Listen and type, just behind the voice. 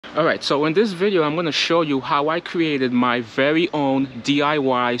Alright, so in this video I'm going to show you how I created my very own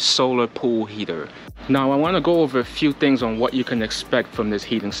DIY solar pool heater. Now I want to go over a few things on what you can expect from this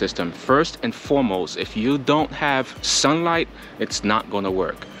heating system. First and foremost, if you don't have sunlight, it's not going to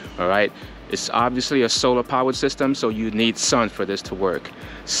work. Alright, it's obviously a solar powered system, so you need sun for this to work.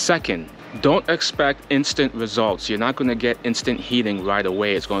 Second, don't expect instant results. You're not going to get instant heating right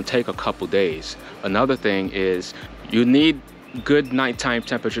away. It's going to take a couple days. Another thing is you need good nighttime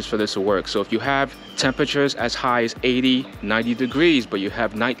temperatures for this to work. So if you have temperatures as high as 80, 90 degrees, but you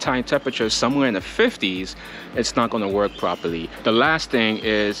have nighttime temperatures somewhere in the 50s, it's not going to work properly. The last thing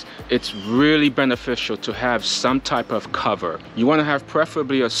is it's really beneficial to have some type of cover. You want to have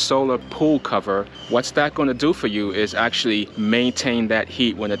preferably a solar pool cover. What's that going to do for you is actually maintain that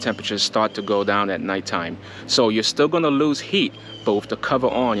heat when the temperatures start to go down at nighttime. So you're still going to lose heat, but with the cover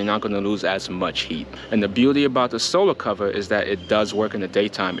on, you're not going to lose as much heat. And the beauty about the solar cover is that it does work in the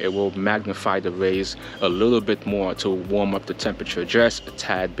daytime. It will magnify the rays a little bit more to warm up the temperature just a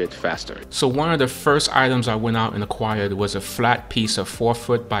tad bit faster. So one of the first items I went out and acquired was a flat piece of 4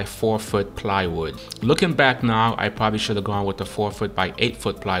 foot by 4 foot plywood. Looking back now, I probably should have gone with the 4 foot by 8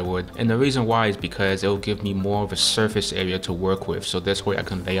 foot plywood. And the reason why is because it will give me more of a surface area to work with. So this way I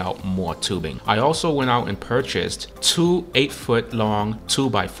can lay out more tubing. I also went out and purchased 2 8 foot long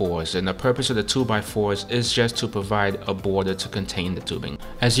 2x4s, and the purpose of the 2x4s is just to provide a border to contain the tubing.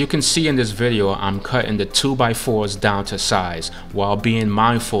 As you can see in this video, I'm cutting the 2x4s down to size while being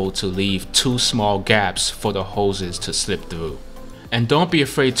mindful to leave 2 small gaps for the hoses to slip through. And don't be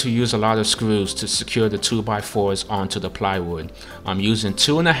afraid to use a lot of screws to secure the 2x4s onto the plywood. I'm using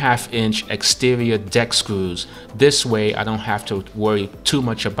 2.5 inch exterior deck screws. This way I don't have to worry too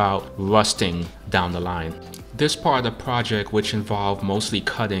much about rusting down the line. This part of the project, which involved mostly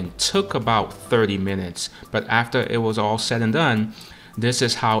cutting, took about 30 minutes, but after it was all said and done, this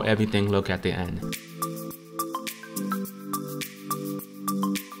is how everything looked at the end.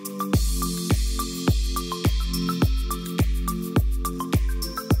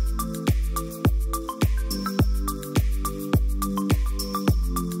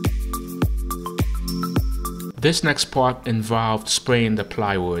 This next part involved spraying the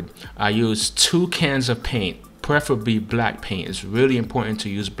plywood. I used 2 cans of paint, preferably black paint. It's really important to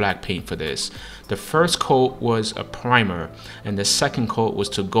use black paint for this. The first coat was a primer, and the second coat was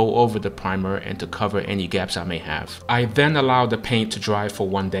to go over the primer and to cover any gaps I may have. I then allowed the paint to dry for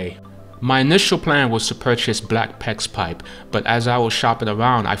 1 day. My initial plan was to purchase black PEX pipe, but as I was shopping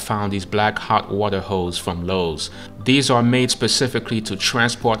around, I found these black hot water hose from Lowe's. These are made specifically to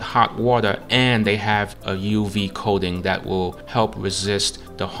transport hot water, and they have a UV coating that will help resist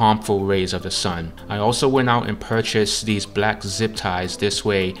the harmful rays of the sun. I also went out and purchased these black zip ties. This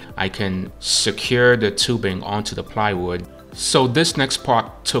way I can secure the tubing onto the plywood. So this next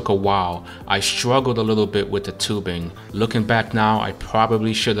part took a while. I struggled a little bit with the tubing. Looking back now, I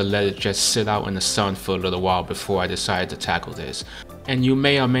probably should have let it just sit out in the sun for a little while before I decided to tackle this. And you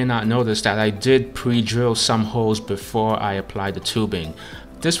may or may not notice that I did pre-drill some holes before I applied the tubing.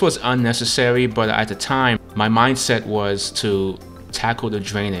 This was unnecessary, but at the time, my mindset was to tackle the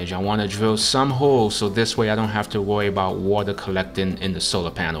drainage. I want to drill some holes so this way I don't have to worry about water collecting in the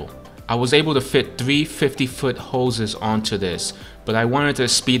solar panel. I was able to fit 3 50-foot hoses onto this, but I wanted to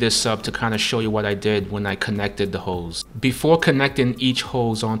speed this up to kind of show you what I did when I connected the hose. Before connecting each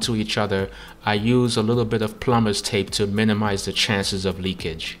hose onto each other, I used a little bit of plumber's tape to minimize the chances of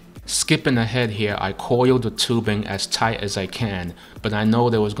leakage. Skipping ahead here, I coiled the tubing as tight as I can, but I know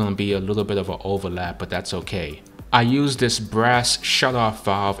there was going to be a little bit of an overlap, but that's okay. I used this brass shutoff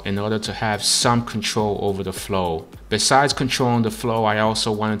valve in order to have some control over the flow. Besides controlling the flow, I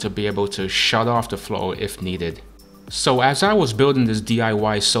also wanted to be able to shut off the flow if needed. So as I was building this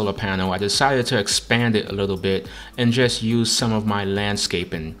DIY solar panel, I decided to expand it a little bit and just use some of my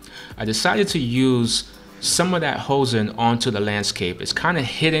landscaping. I decided to use some of that hosing onto the landscape. It's kind of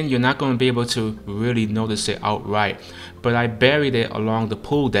hidden, you're not going to be able to really notice it outright, but I buried it along the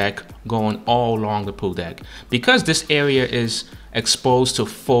pool deck, going all along the pool deck. Because this area is exposed to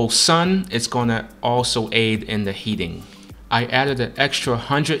full sun, it's going to also aid in the heating. I added an extra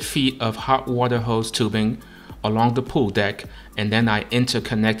 100 feet of hot water hose tubing along the pool deck, and then I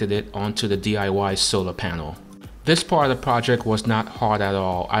interconnected it onto the DIY solar panel. This part of the project was not hard at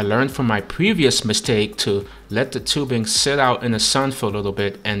all. I learned from my previous mistake to let the tubing sit out in the sun for a little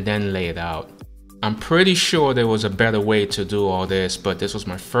bit and then lay it out. I'm pretty sure there was a better way to do all this, but this was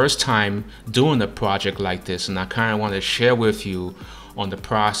my first time doing a project like this, and I kind of want to share with you on the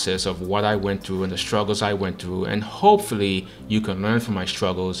process of what I went through and the struggles I went through, and hopefully you can learn from my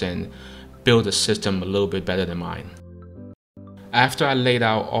struggles and build a system a little bit better than mine. After I laid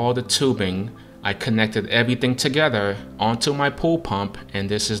out all the tubing, I connected everything together onto my pool pump, and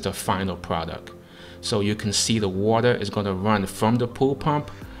this is the final product. So you can see the water is going to run from the pool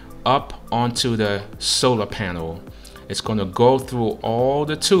pump up onto the solar panel. It's going to go through all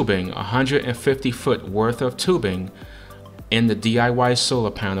the tubing, 150 foot worth of tubing in the DIY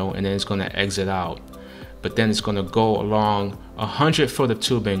solar panel, and then it's going to exit out. But then it's going to go along 100 foot of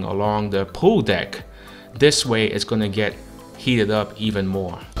tubing along the pool deck. This way it's going to get heated up even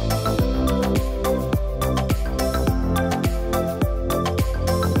more.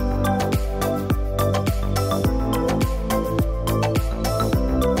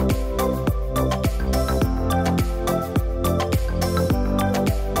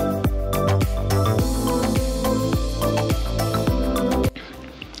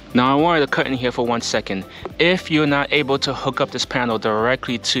 Now I wanted to cut in here for 1 second. If you're not able to hook up this panel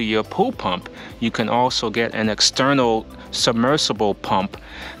directly to your pool pump, you can also get an external submersible pump.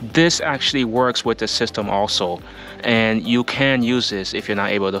 This actually works with the system also, and you can use this if you're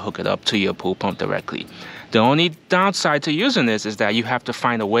not able to hook it up to your pool pump directly. The only downside to using this is that you have to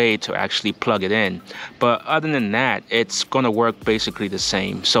find a way to actually plug it in. But other than that, it's going to work basically the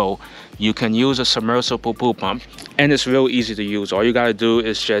same. So you can use a submersible pool pump, and it's real easy to use. All you got to do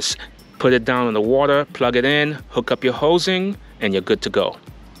is just put it down in the water, plug it in, hook up your hosing, and you're good to go.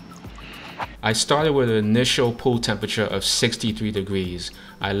 I started with an initial pool temperature of 63 degrees.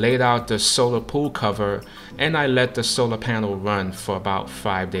 I laid out the solar pool cover and I let the solar panel run for about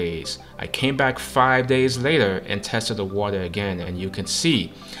 5 days. I came back 5 days later and tested the water again, and you can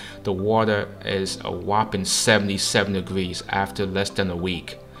see the water is a whopping 77 degrees after less than a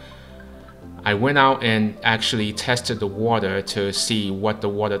week. I went out and actually tested the water to see what the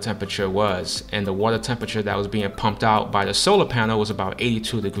water temperature was, and the water temperature that was being pumped out by the solar panel was about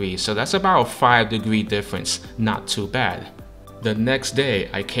 82 degrees, so that's about a 5-degree difference, not too bad. The next day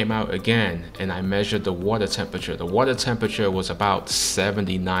I came out again and I measured the water temperature. The water temperature was about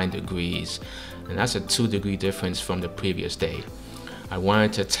 79 degrees, and that's a 2-degree difference from the previous day. I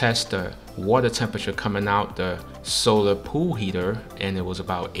wanted to test the water temperature coming out the solar pool heater, and it was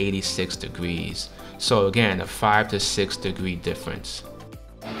about 86 degrees. So again, a 5 to 6 degree difference.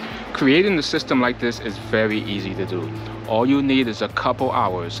 Creating the system like this is very easy to do. All you need is a couple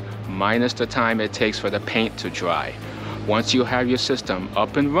hours, minus the time it takes for the paint to dry. Once you have your system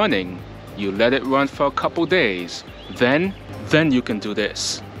up and running, you let it run for a couple days, then you can do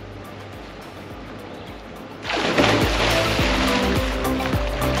this.